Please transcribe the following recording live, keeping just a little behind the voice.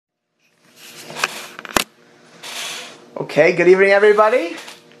Okay, good evening, everybody.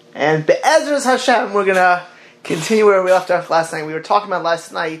 And Be'ezras Hashem, we're going to continue where we left off last night. We were talking about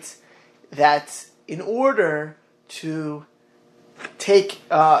last night that in order to take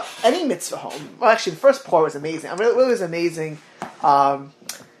any mitzvah home, well, actually, the first part was amazing. I mean, it really was amazing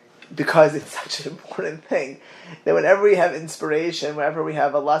because it's such an important thing that whenever we have inspiration, whenever we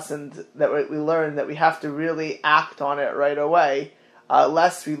have a lesson that we learn, that we have to really act on it right away.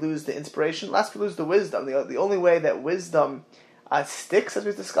 Lest we lose the inspiration, lest we lose the wisdom. The only way that wisdom sticks, as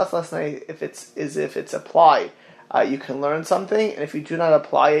we discussed last night, if it's applied. You can learn something, and if you do not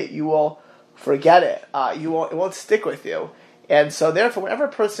apply it, you will forget it. It won't stick with you. And so, therefore, whenever a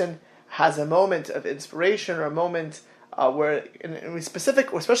person has a moment of inspiration or a moment where,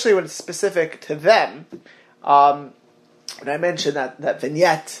 specific, especially when it's specific to them, and I mentioned that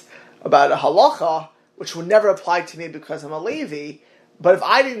vignette about a halacha, which would never apply to me because I'm a Levi. But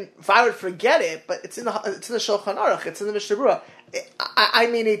if I would forget it, but it's in the Shulchan Aruch, it's in the Mishnah Berurah, I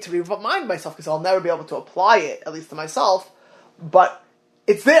may need to remind myself because I'll never be able to apply it, at least to myself. But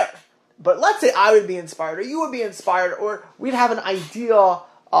it's there. But let's say I would be inspired, or you would be inspired, or we'd have an idea,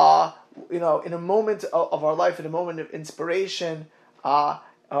 in a moment of our life, in a moment of inspiration, or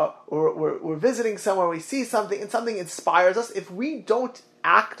we're visiting somewhere, we see something, and something inspires us. If we don't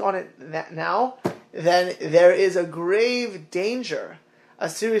act on it now, then there is a grave danger. A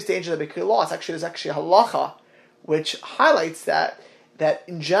serious danger that we could lose. There's actually a halacha which highlights that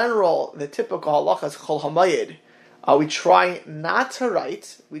in general, the typical halacha is chol hamayid. We try not to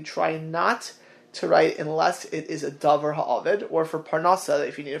write unless it is a davar ha'avid, or for parnasa,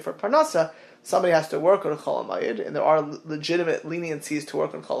 if you need it for parnasa, somebody has to work on chol hamayid, and there are legitimate leniencies to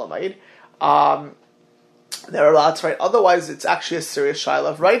work on chol hamayid. They're allowed to write. Otherwise, it's actually a serious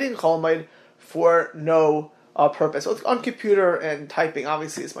shaila of writing chol hamayid for no purpose. So on computer and typing,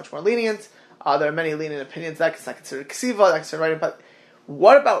 obviously, is much more lenient. There are many lenient opinions that it's not considered ksiva, not considered writing. But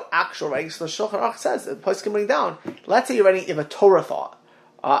what about actual writing? So the Shulchan Aruch says the place can bring down. Let's say you're writing, you have a Torah thought,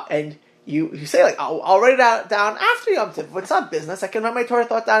 and you say like, I'll write it down after Yom Tov. It's not business. I can write my Torah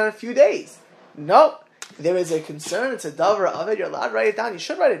thought down in a few days. No, there is a concern. It's a davar of it. You're allowed to write it down. You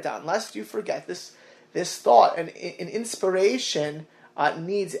should write it down, lest you forget this thought. And in inspiration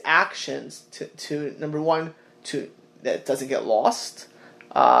needs actions to number one, that it doesn't get lost.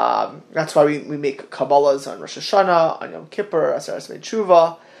 That's why we make Kabbalahs on Rosh Hashanah, on Yom Kippur, Aseres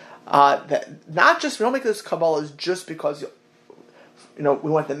Tshuva. That not just, we don't make those Kabbalahs just because we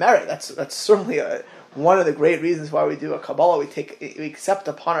want the merit. That's certainly one of the great reasons why we do a Kabbalah. We accept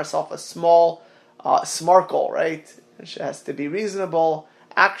upon ourselves a small smart goal, right? It has to be reasonable,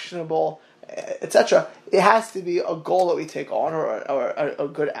 actionable, etc. It has to be a goal that we take on, or a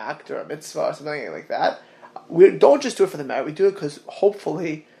good act, or a mitzvah, or something like that. We don't just do it for the merit. We do it because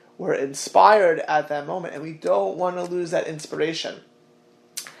hopefully we're inspired at that moment, and we don't want to lose that inspiration.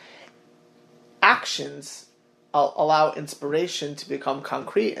 Actions allow inspiration to become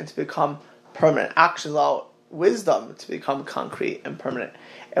concrete and to become permanent. Actions allow wisdom to become concrete and permanent.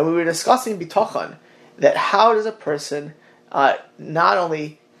 And we were discussing bitachon, that how does a person not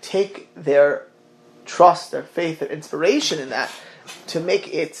only take their trust, their faith, their inspiration in that to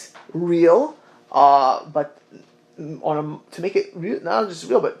make it real, but to make it real, not just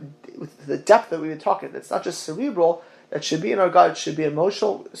real, but with the depth that we were talking. It's not just cerebral. That should be in our gut. It should be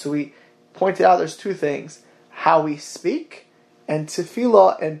emotional. So we pointed out there's two things: how we speak, and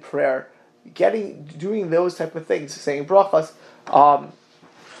tefillah and prayer. Doing those type of things, saying brachas,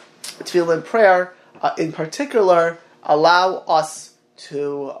 tefillah and prayer, in particular, allow us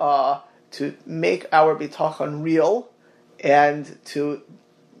to make our bitachon real and to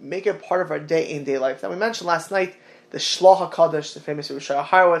make it part of our day-in-day life. Now, we mentioned last night the Shloch HaKadosh, the famous Rabbi Shaya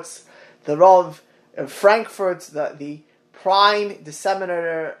Horowitz, the Rav of Frankfurt, the prime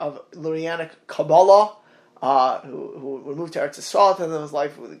disseminator of Lurianic Kabbalah, who moved to Eretz Yisrael at the end of his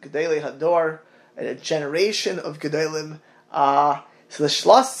life with Gedolei Hador, and a generation of Gedolim. So the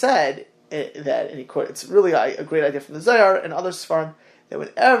Shlosh said that, and he quoted, it's really a great idea from the Zohar and other Sfarim, that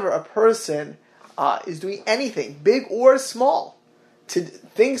whenever a person is doing anything, big or small, to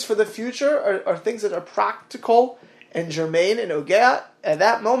things for the future, or things that are practical and germane and ogea, at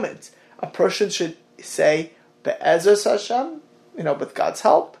that moment, a person should say, Be'ezras Hashem, with God's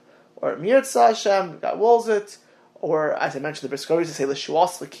help, or Mirza Hashem, God wills it, or as I mentioned, the Bris Chora used to say,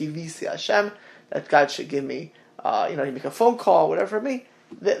 L'shuas l'kivisi Hashem, that God should give me, you make a phone call, whatever it may.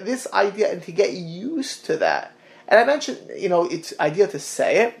 This idea, and to get used to that. And I mentioned, it's ideal to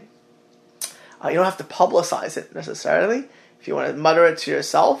say it. You don't have to publicize it necessarily. If you want to mutter it to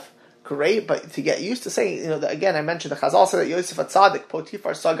yourself, great. But to get used to saying, again, I mentioned the Chazal said that Yosef HaTzadik,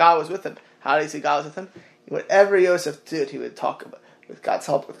 Potiphar, saw God was with him. How did he see God was with him? whatever Yosef did, he would talk about with God's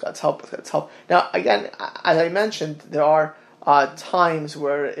help, with God's help, with God's help. Now, again, as I mentioned, there are times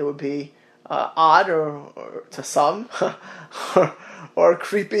where it would be odd or to some, or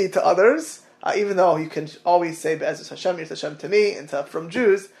creepy to others. Even though you can always say Be'ezus Hashem, Yirtzeh Hashem to me, and from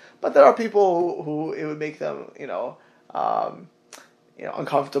Jews, but there are people who it would make them,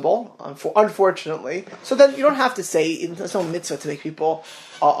 uncomfortable, unfortunately. So then you don't have to say, there's no mitzvah to make people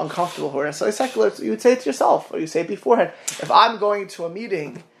uncomfortable who are necessarily secular. So you would say it to yourself, or you say it beforehand. If I'm going to a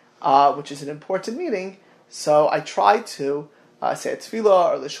meeting, which is an important meeting, so I try to say a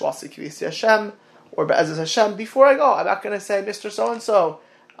tefillah, or l'shwasi kivisi Hashem, or be'ezus Hashem before I go. I'm not going to say, Mr. So-and-so,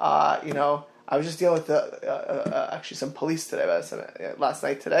 I was just dealing with actually some police today, last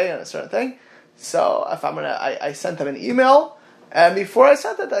night today on a certain thing. So if I sent them an email, and before I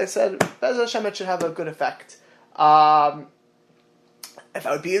sent it, I said, Be'ezus Hashem, it should have a good effect. If I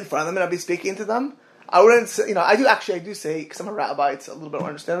would be in front of them and I'd be speaking to them, I wouldn't say, I do say, because I'm a rabbi, it's a little bit more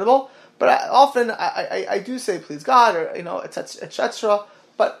understandable, but I do say, please God, or, etc.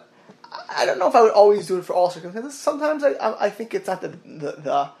 But I don't know if I would always do it for all circumstances. Sometimes I think it's not the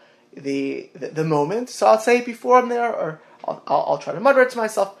moment, so I'll say it before I'm there, or I'll try to mutter it to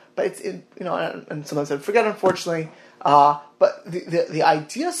myself. But it's and sometimes I forget, unfortunately. But the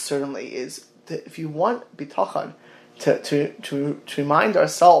idea certainly is that if you want bitachon to remind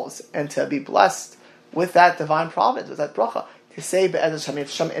ourselves and to be blessed with that divine providence, with that bracha, to say be'ezus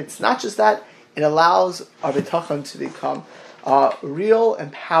Hashem, it's not just that; it allows our bitachon to become real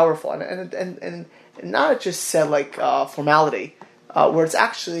and powerful, and not just said like formality, where it's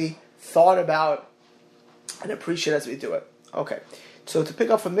actually thought about and appreciated as we do it. Okay, so to pick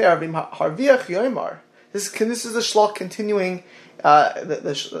up from there, harviach yoimar. This is the shlach continuing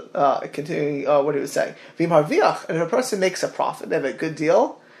continuing what he was saying. Vim harviach, and if a person makes a profit, they have a good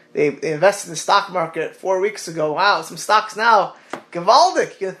deal. They invested in the stock market 4 weeks ago. Wow, some stocks now,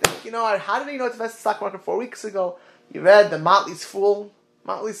 gewaldic. You think, how did he know to invest in the stock market 4 weeks ago? You read the Motley's Fool,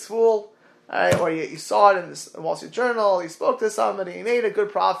 right? Or you saw it in the Wall Street Journal. You spoke to somebody, you made a good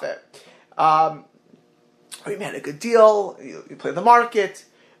profit, or you made a good deal. You play the market.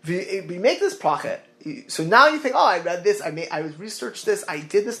 We make this profit. So now you think, I read this, I researched this, I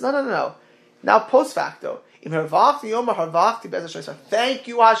did this. No. Now post facto, thank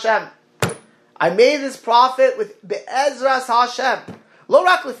you Hashem. I made this profit with be'ezras Hashem. Lo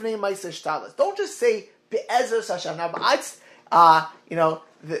rak lifnei ma'aseh shtalas. Don't just say be'ezras Hashem. Now,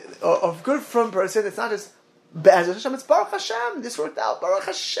 of good from person, it's not just be'ezras Hashem. It's Baruch Hashem. This worked out. Baruch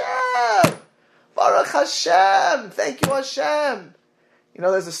Hashem. Baruch Hashem. Thank you Hashem.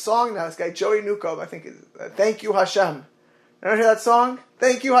 There's a song now, this guy, Joey Newcomb, I think, Thank You Hashem. Ever hear that song?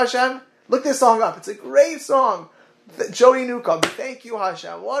 Thank You Hashem? Look this song up. It's a great song. Joey Newcomb, Thank You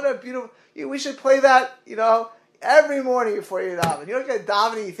Hashem. What a beautiful, we should play that, every morning before you daven. You don't get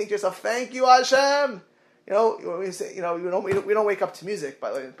davening, you think to yourself, Thank You Hashem. We say, we don't wake up to music, by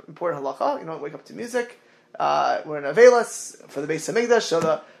the way, important halacha, you don't wake up to music. We're in Avelis for the Beis HaMikdash, so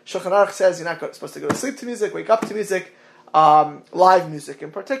the Shulchan Aruch says you're not supposed to go to sleep to music, wake up to music. Live music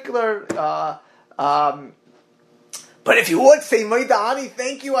in particular, but if you would say Moidani,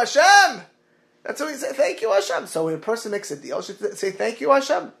 thank you Hashem. That's what we say, thank you Hashem. So when a person makes a deal, you should say thank you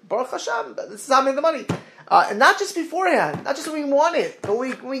Hashem, Baruch Hashem. This is how I made the money, and not just beforehand, not just when we want it, but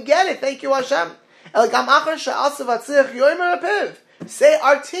when we get it. Thank you Hashem. Say,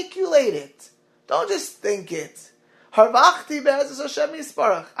 articulate it. Don't just think it. Harvachti be'ezus Hashem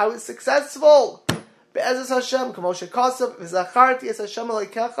yisparach. I was successful. Be'ezus Hashem, Kamoshe Kasav, V'zacharti es Hashem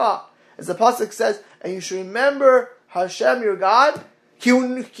Elokecha. As the pasuk says, and you should remember Hashem, your God. He gave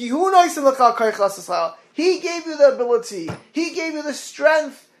you the ability. He gave you the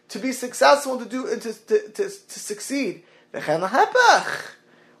strength to be successful and to succeed.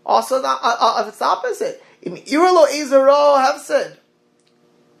 Also, it's the opposite.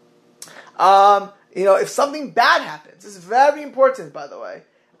 If something bad happens, this is very important, by the way.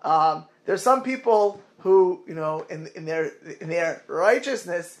 There's some people who, in their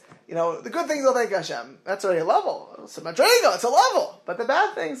righteousness, the good things they'll thank Hashem. That's already a level. It's a madriga. It's a level. But the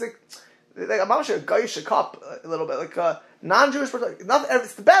bad things, I'm not sure, Goyish cup a little bit, like a non-Jewish person.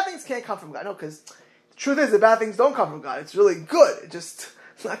 The bad things can't come from God. No, because the truth is, the bad things don't come from God. It's really good. It's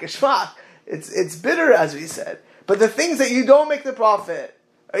not geschmack. It's bitter, as we said. But the things that you don't make the profit,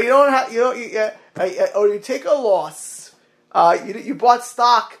 or you don't have, or you take a loss, you bought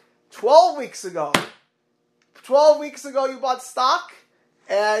stock 12 weeks ago. 12 weeks ago you bought stock,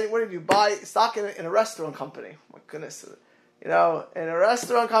 and what did you buy? Stock in a restaurant company. Oh my goodness. In a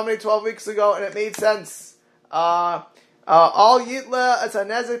restaurant company 12 weeks ago, and it made sense. All Yitla as a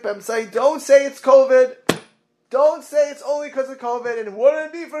Nezik Bemsai, don't say it's COVID. Don't say it's only because of COVID, and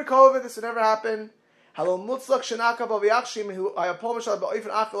wouldn't it be for COVID, this would never happen. If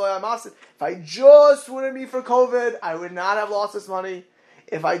I just wouldn't be for COVID, I would not have lost this money.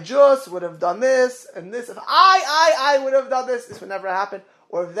 If I just would have done this and this, if I would have done this, this would never happen.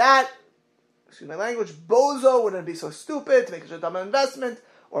 Or if that, excuse my language, bozo wouldn't be so stupid to make such a dumb investment,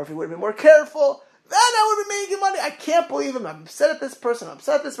 or if he would have been more careful, then I would be making money. I can't believe him. I'm upset at this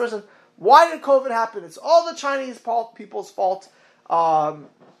person. Why did COVID happen? It's all the Chinese people's fault. No,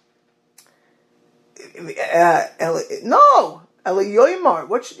 Eliyoimar.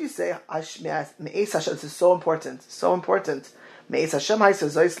 What should you say? This is so important. So important.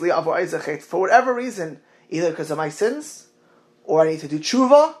 For whatever reason, either because of my sins, or I need to do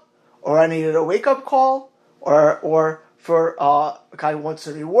tshuva, or I needed a wake-up call, or for God wants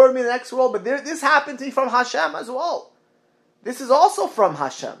to reward me in the next world. But this happened to me from Hashem as well. This is also from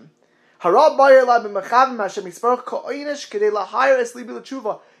Hashem. You know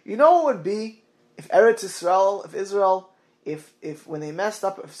what would be if Eretz Israel, if when they messed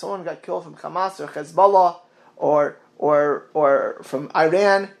up, if someone got killed from Hamas or Hezbollah or from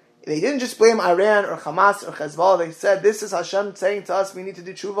Iran, they didn't just blame Iran or Hamas or Hezbollah. They said, this is Hashem saying to us, we need to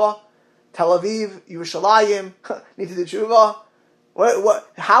do tshuva. Tel Aviv, Yerushalayim need to do tshuva.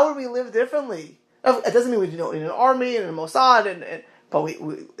 How would we live differently? It doesn't mean we do in an army and in Mossad, but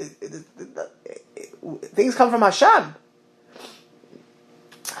things come from Hashem.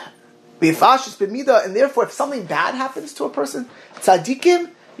 And therefore, if something bad happens to a person,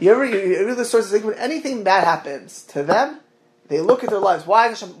 tzaddikim, you read the sources, when anything bad happens to them, they look at their lives. What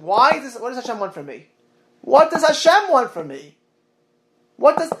does Hashem want from me? What does Hashem want from me?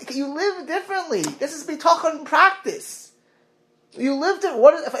 You live differently? This is bitachon practice. You lived it.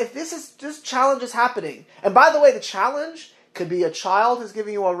 If this is just challenges happening? And by the way, the challenge could be a child who's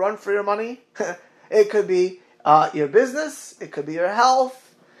giving you a run for your money. It could be your business. It could be your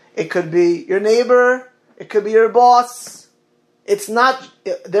health. It could be your neighbor. It could be your boss. It's not.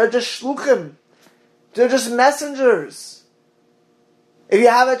 They're just shluchim. They're just messengers. If you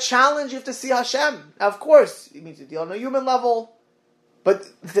have a challenge, you have to see Hashem. Now, of course, you need to deal on a human level, but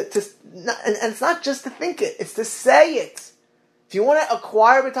and it's not just to think it; it's to say it. If you want to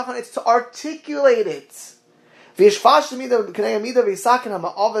acquire bitachon, it's to articulate it. And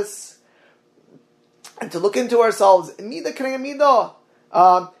to look into ourselves. What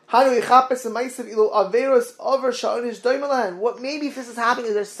maybe if this is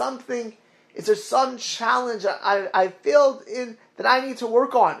happening, is there some challenge I failed in that I need to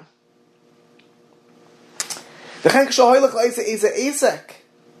work on? And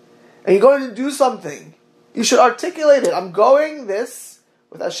you're going to do something, you should articulate it. I'm going this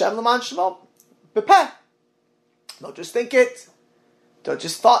with Hashem L'man Shemo B'peh. Don't just think it. Don't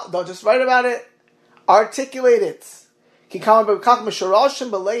just write about it. Articulate it. Because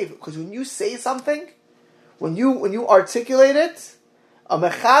when you say something, when you articulate it,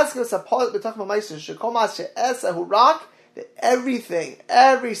 everything,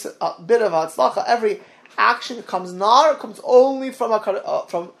 every bit of hatzlacha, every action comes only from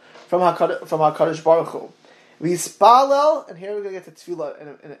HaKadosh Baruch Hu. V'yispalel, and here we're going to get to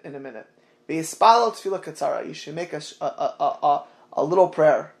tefillah in a minute. V'yispalel tefillah katzara. You should make a little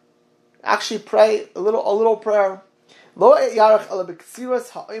prayer. Actually, pray a little prayer. Lo yarach ala b'ksiras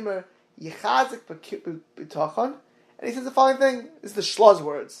ha'omer yichazik b'tachon. And he says the following thing. This is the Shlaz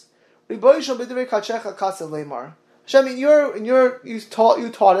words. Riboy shal b'divrei kachecha kasev leimar. Hashem, you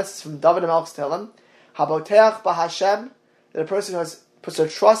taught us from David HaMelech's Tehillim, haboteach b'Hashem, that a person who puts their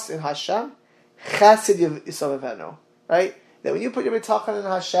trust in Hashem, chesed yisavevenu. Right? That when you put your bitachon in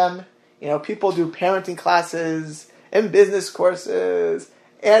Hashem, people do parenting classes and business courses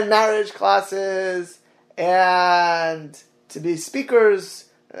and marriage classes and to be speakers.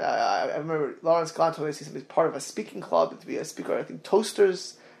 I remember Lawrence Glant always said he's part of a speaking club to be a speaker. I think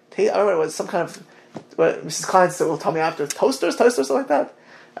Toasters. I don't know, it was some kind of what Mrs. Klein will tell me after. Toasters, something like that.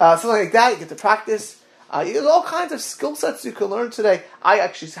 Something like that. You get to practice. There's all kinds of skill sets you can learn today. I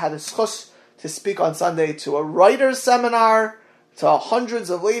actually had a schus to speak on Sunday to a writer's seminar, to hundreds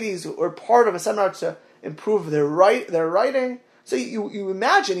of ladies who were part of a seminar to improve their writing. So you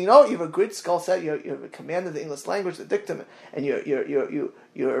imagine, you have a great skill set. You have a command of the English language, the dictum, and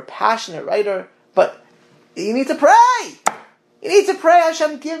you're a passionate writer. But you need to pray. You need to pray.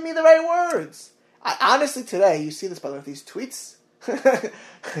 Hashem, give me the right words. Honestly, today you see this by the way, these tweets.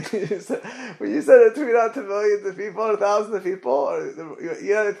 When you send a tweet out to millions of people or thousands of people,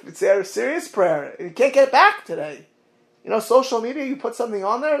 it's a serious prayer. You can't get it back today. Social media. You put something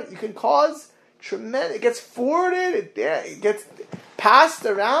on there, you can cause tremendous. It gets forwarded. It gets passed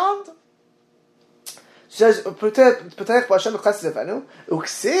around. She says, "P'tech b'Hashem b'chesed zefenu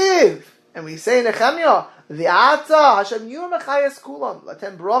uksiv," and we say in Nehemiah, "V'ata Hashem yu mechayes kulam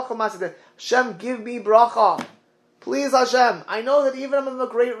latem bracha masad." Hashem, give me bracha, please, Hashem. I know that even if I'm a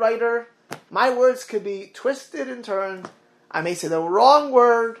great writer, my words could be twisted and turned. I may say the wrong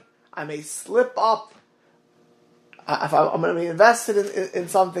word. I may slip up. If I'm going to be invested in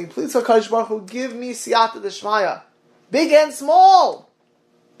something, please, HaKadosh Baruch Hu, give me siyata d'shmaya, big and small,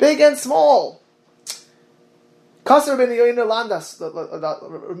 big and small. Kasser ben Yoina Landas,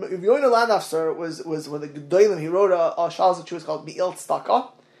 Yoina Landafser was when the Gedolim, he wrote a Shalos HaTshuvos called Mi'il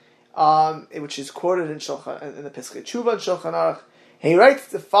Tzedakah, which is quoted in the Piskei Tshuva and Shulchan Aruch. He writes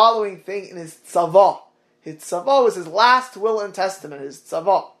the following thing in his tzavah. His tzavah was his last will and testament. His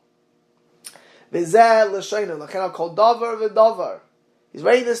tzavah. V'zeh l'shoinu l'chen al kol davar v'davar. He's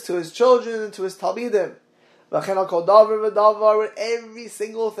writing this to his children and to his talmidim. L'chen al kol davar v'davar, with every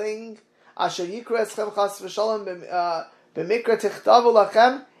single thing. Asher yikra eschem chas v'shalom b'mikra tichtavu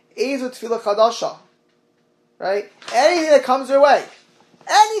lachem ezu tefillah chadasha. Right? Anything that comes your way.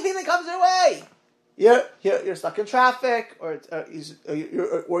 Anything that comes your way. You're stuck in traffic, or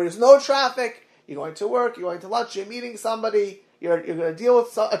there's no traffic. You're going to work. You're going to lunch. You're meeting somebody. You're going to deal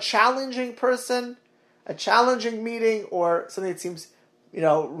with a challenging person, a challenging meeting, or something that seems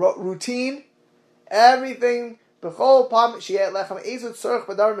routine. Everything.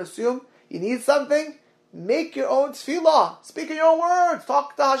 You need something. Make your own tefillah. Speak in your own words.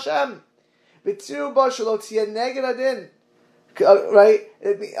 Talk to Hashem. Right?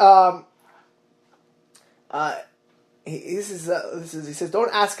 He says,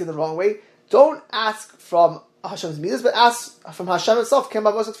 don't ask in the wrong way. Don't ask from Hashem's midas, but ask from Hashem himself.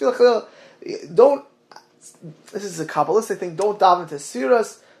 Don't. This is a Kabbalistic thing. Don't daven to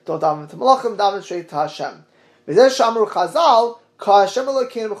Siras. Don't daven to Malachim. Daven straight to Hashem. V'zeh shamru Chazal. Ka Hashem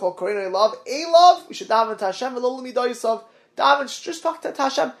Elokeinu b'chol koreinu elav. Elav. We should daven to Hashem. V'lo l'midayisav. Daven. Just talk to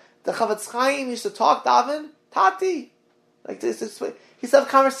Hashem. The Chavetz Chaim used to talk daven. Tati. Like this. He used to have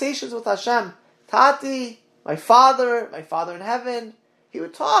conversations with Hashem. Tati. My father in heaven. He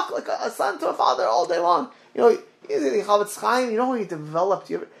would talk like a son to a father all day long. Chavetz Chaim, when he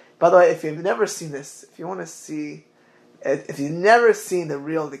developed. By the way, if you've never seen this, if you've never seen the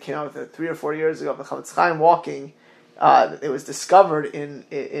reel that came out 3 or 4 years ago of the Chavetz Chaim walking, it was discovered in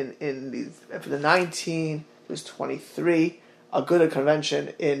the 1923 Aguda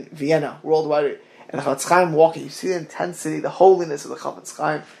convention in Vienna, worldwide. And the Chavetz Chaim walking, you see the intensity, the holiness of the Chavetz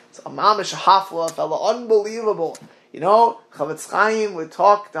Chaim. It's a mamish hafla, fella, unbelievable. Chavetz Chaim would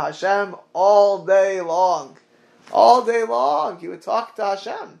talk to Hashem all day long. All day long, he would talk to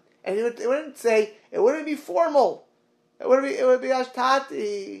Hashem. And it wouldn't be formal. It would be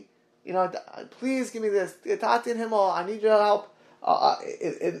Tati, please give me this. Tati and Himmel, I need your help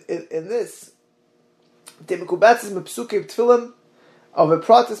in this.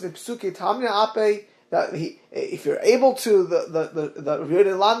 That if you're able to, the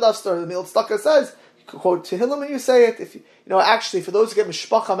Rebbe Landafster or the Mi'il Tzedakah says, you can quote Tehillim and you say it. If actually, for those who get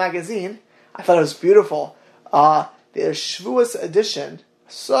Mishpacha magazine, I thought it was beautiful. Their Shavuos edition,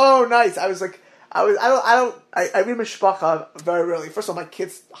 so nice. I was like, I read Mishpacha very rarely. First of all, my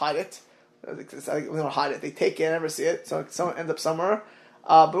kids hide it. They don't hide it. They take it, I never see it, so someone ends up somewhere.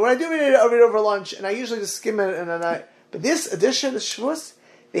 But when I do read it, I read it over lunch, and I usually just skim it, and then but this edition, the Shavuos,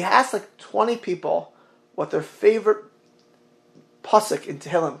 they asked like 20 people what their favorite pasuk in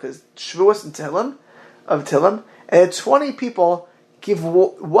Tehillim, because Shavuos in Tehillim, and 20 people give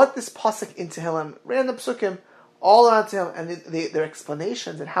what this pasuk in Tehillim, random psukim, all around Tehillim, and their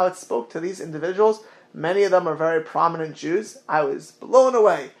explanations and how it spoke to these individuals. Many of them are very prominent Jews. I was blown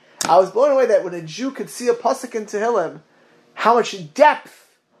away. That when a Jew could see a pasuk in Tehillim, how much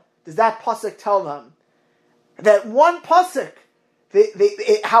depth does that pasuk tell them? That one pasuk,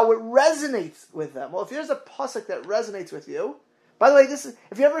 how it resonates with them. Well, if there's a pasuk that resonates with you, by the way,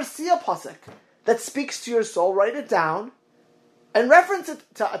 if you ever see a pasuk that speaks to your soul, write it down and reference it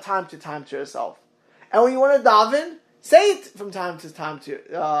time to time to yourself. And when you want to daven, say it from time to time to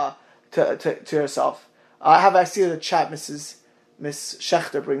yourself. I see in the chat, Miss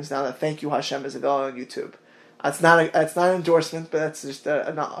Schechter brings down that "Thank You Hashem" is available on YouTube. It's not an endorsement, but that's just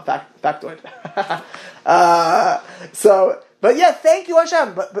a factoid. But yeah, thank you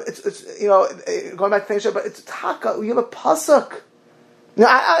Hashem. But it's going back to thank Hashem, but it's taka. You have a pasuk.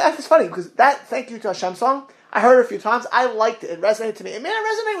 It's funny because that "Thank You to Hashem" song, I heard it a few times. I liked it. It resonated to me. It may not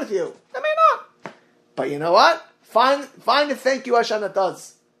resonate with you. It may not. But you know what? Find a "Thank You Hashem" that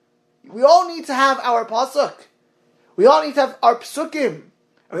does. We all need to have our pasuk. We all need to have our psukim.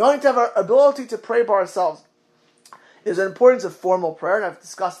 And we all need to have our ability to pray by ourselves. There's an importance of formal prayer, and I've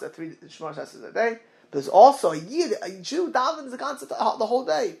discussed the 3 Shemona Esrei a day. But there's also a Yid, a Jew, davens the concept the whole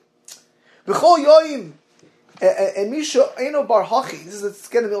day. V'chol yoyim, and misha eno bar hachi. This is the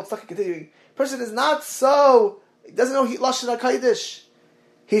skin of the fucking continuing. Person is not so. He doesn't know lashon hakodesh.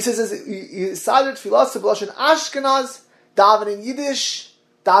 He says he sided tefillah b'lashon Ashkenaz, daven in Yiddish,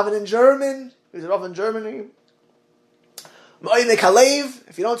 daven in German. He's off in Germany.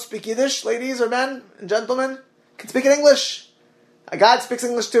 If you don't speak Yiddish, ladies or men and gentlemen, can speak in English. A guy speaks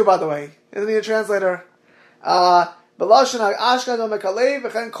English too, by the way. He doesn't need a translator.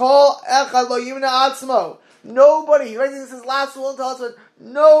 Nobody, right? This is last rule tells us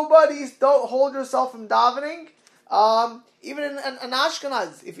nobody. Don't hold yourself from davening. Even in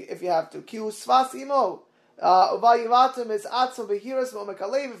Ashkenaz, if you have to.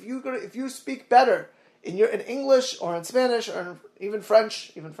 If you speak better in English or in Spanish or even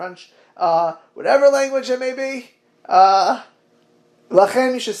French, whatever language it may be. If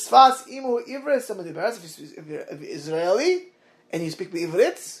you're Israeli and you speak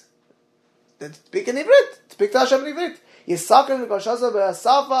Ivrit, then speak in Ivrit. Speak to Hashem in Ivrit.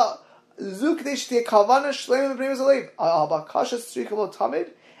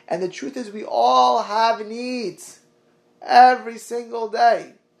 And the truth is, we all have needs every single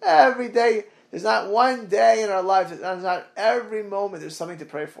day. Every day. There's not one day in our life, there's not every moment there's something to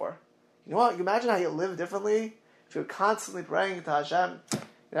pray for. You know what? You imagine how you live differently if you're constantly praying to Hashem.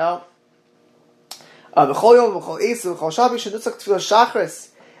 You know?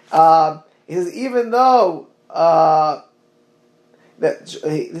 He says, even though this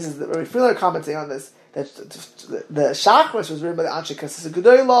is the Freeler commenting on this, that the Shachris was written by the Anshe Knesset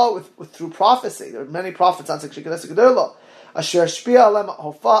Gedolah with through prophecy. There are many prophets Anshe Knesset Gedolah.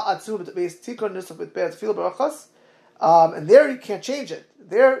 And there you can't change it.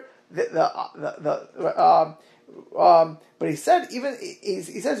 There, but he said he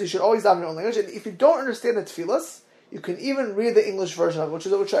says you should always have your own language. And if you don't understand the tefillas, you can even read the English version of it,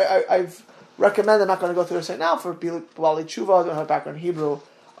 which I've recommend. I'm not going to go through this right now for Bali Tshuva. I don't have a background in Hebrew.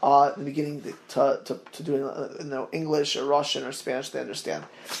 In the beginning to do English or Russian or Spanish, they understand.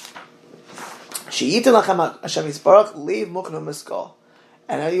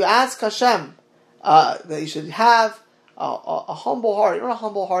 And you ask Hashem that you should have a humble heart. You know what a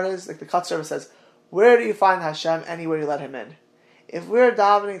humble heart is? Like the Cut Service says, where do you find Hashem? Anywhere you let Him in. If we're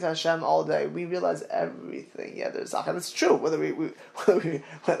davening to Hashem all day, we realize everything. Yeah, there's and it's true. Whether we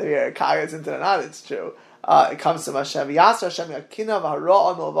are kagas into it or not, it's true. It comes from Hashem. Yasser Hashem yakina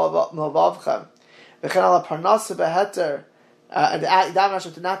v'hara'a milvavchem v'chen ala parnasa beheter. And daven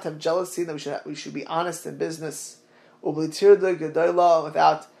Hashem to not have jealousy. That we should be honest in business. Ublitirda gedolah,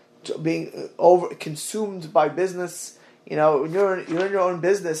 without being over consumed by business. You know, when you're in your own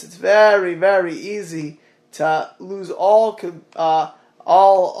business, it's very, very easy to lose all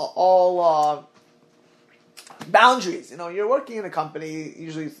boundaries. You know, you're working in a company.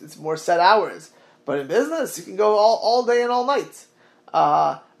 Usually, it's more set hours. But in business, you can go all day and all night.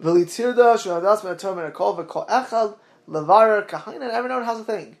 Everyone has a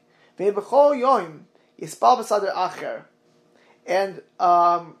thing. And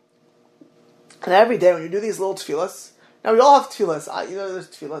every day when you do these little tefillas, now we all have tefillas. There's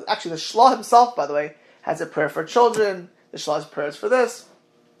tefillas. Actually, the Shlah himself, by the way, has a prayer for children. The Shlah has prayers for this.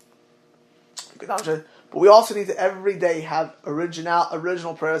 But we also need to every day have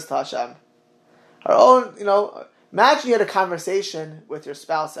original prayers to Hashem. Our own, imagine you had a conversation with your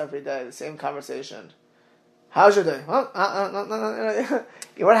spouse every day, the same conversation. How's your day? Well,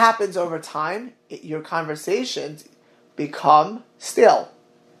 what happens over time? Your conversations become stale.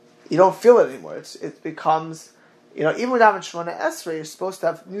 You don't feel it anymore. It becomes, even with Avon Shemona Esrei, you're supposed to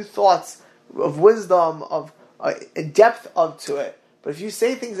have new thoughts of wisdom, of a depth to it. But if you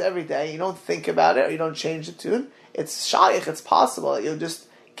say things every day, you don't think about it, or you don't change the tune, it's shaykh, it's possible that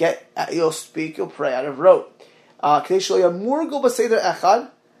you'll speak, you'll pray out of rote. That you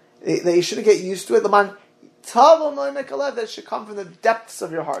shouldn't get used to it. That should come from the depths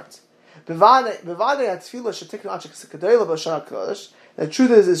of your heart. The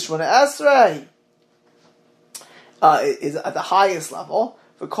truth is Shemona Esrei is at the highest level.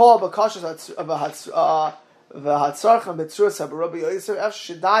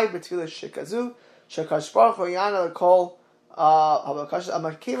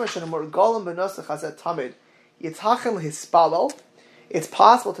 It's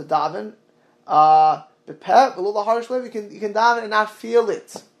possible to daven. You can daven and not feel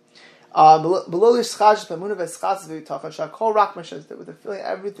it. With the feeling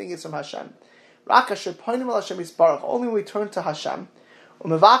everything is from Hashem. Only when we turn to Hashem.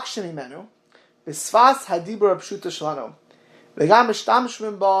 And You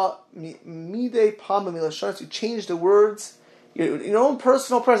change the words. Your own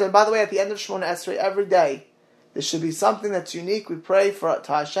personal prayers. And by the way, at the end of Shemona Esrei, every day, there should be something that's unique. We pray to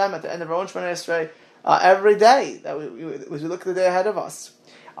Hashem at the end of our own Shemona Esrei every day, that as we look at the day ahead of us.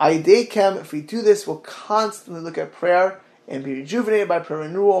 If we do this, we'll constantly look at prayer and be rejuvenated by prayer,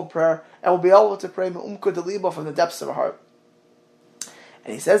 renewal prayer, and we'll be able to pray from the depths of our heart.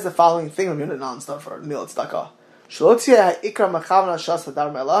 And he says the following thing, we're going to non-stop for Mil Tzedakah. He says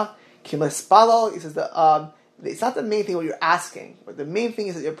that it's not the main thing what you're asking, but the main thing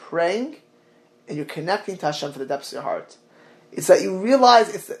is that you're praying and you're connecting to Hashem for the depths of your heart. It's that you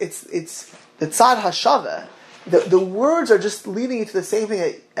realize it's the tzad hashaveh. The words are just leading you to the same thing.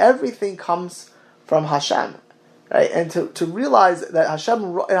 That everything comes from Hashem, right? And to realize that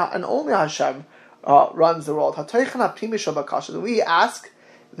Hashem and only Hashem runs the world. When we ask,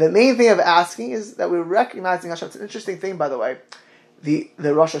 the main thing of asking is that we're recognizing Hashem. It's an interesting thing, by the way. The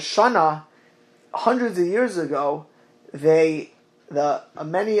Rosh Hashanah, hundreds of years ago, many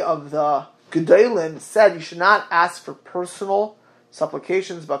of the Gedolim said you should not ask for personal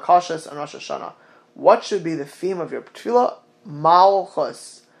supplications, bakashas, and Rosh Hashanah. What should be the theme of your tefillah?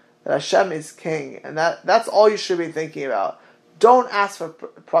 Malchus, that Hashem is king, and that's all you should be thinking about. Don't ask for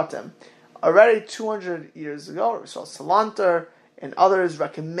pratim. Already 200 years ago, Rav Salanter and others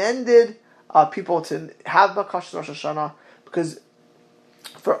recommended people to have bakashas Rosh Hashanah, because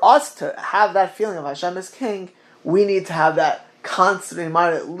for us to have that feeling of Hashem is king, we need to have that constantly in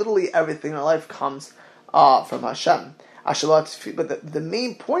mind that literally everything in our life comes from Hashem. But the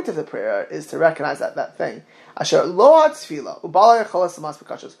main point of the prayer is to recognize that thing. Hashem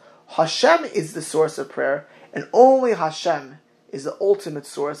is the source of prayer, and only Hashem is the ultimate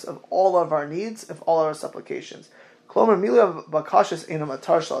source of all of our needs, of all of our supplications. The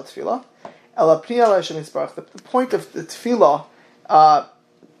point of the tefillah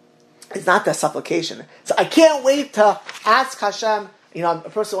is not the supplication. So I can't wait to ask Hashem. A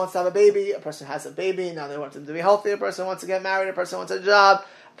person wants to have a baby, a person has a baby, now they want them to be healthy, a person wants to get married, a person wants a job,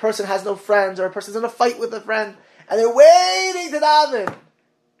 a person has no friends, or a person's in a fight with a friend, and they're waiting to daven.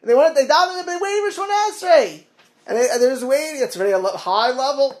 They daven, they've been waiting for Shemona Esrei. And they're just waiting. It's really a high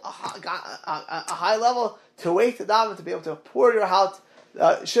level to wait to daven, to be able to pour your heart,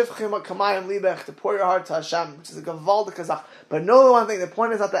 shivchim kamayim libech, to pour your heart to Hashem, which is a gavaldik kazach. But know the one thing, the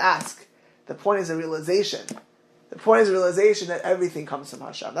point is not to ask. The point is a realization. The point is a realization that everything comes from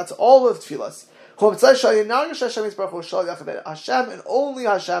Hashem. That's all of tefillas. Hashem and only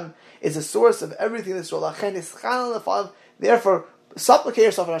Hashem is the source of everything in this world. Therefore, supplicate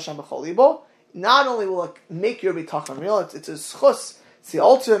yourself in Hashem b'chol libo. Not only will it make your bitachon real, it's a schus. It's the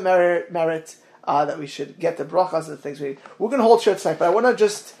ultimate merit that we should get the brachas and the things we need. We're going to hold shir tonight, but I want to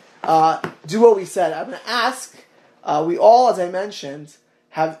just do what we said. I'm going to ask. We all, as I mentioned,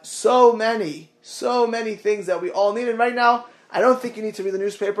 have so many things that we all need. And right now, I don't think you need to read the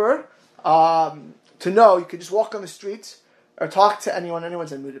newspaper to know. You could just walk on the street or talk to anyone.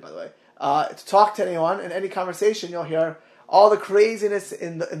 Anyone's unmuted, by the way. To talk to anyone, in any conversation, you'll hear all the craziness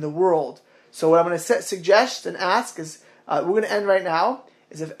in the world. So what I'm going to suggest and ask is, we're going to end right now,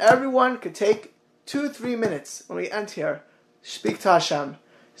 is if everyone could take 2-3 minutes when we end here, speak to Hashem,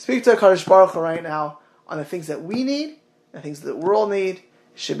 speak to HaKadosh Baruch Hu right now on the things that we need, the things that the world need.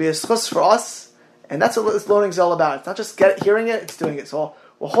 It should be a schus for us, and that's what this learning is all about. It's not just hearing it, it's doing it. So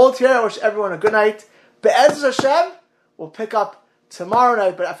we'll hold here. I wish everyone a good night. Be'ez Hashem, we'll pick up tomorrow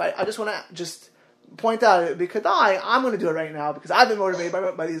night, but I just want to point out, because I'm going to do it right now, because I've been motivated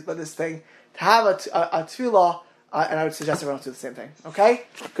by this thing, to have a tefillah, and I would suggest everyone do the same thing. Okay?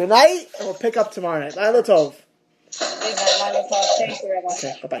 Good night, and we'll pick up tomorrow night. Laila Tov. Good night, Laila Tov. Thank you very much.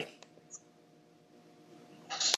 Okay, bye-bye.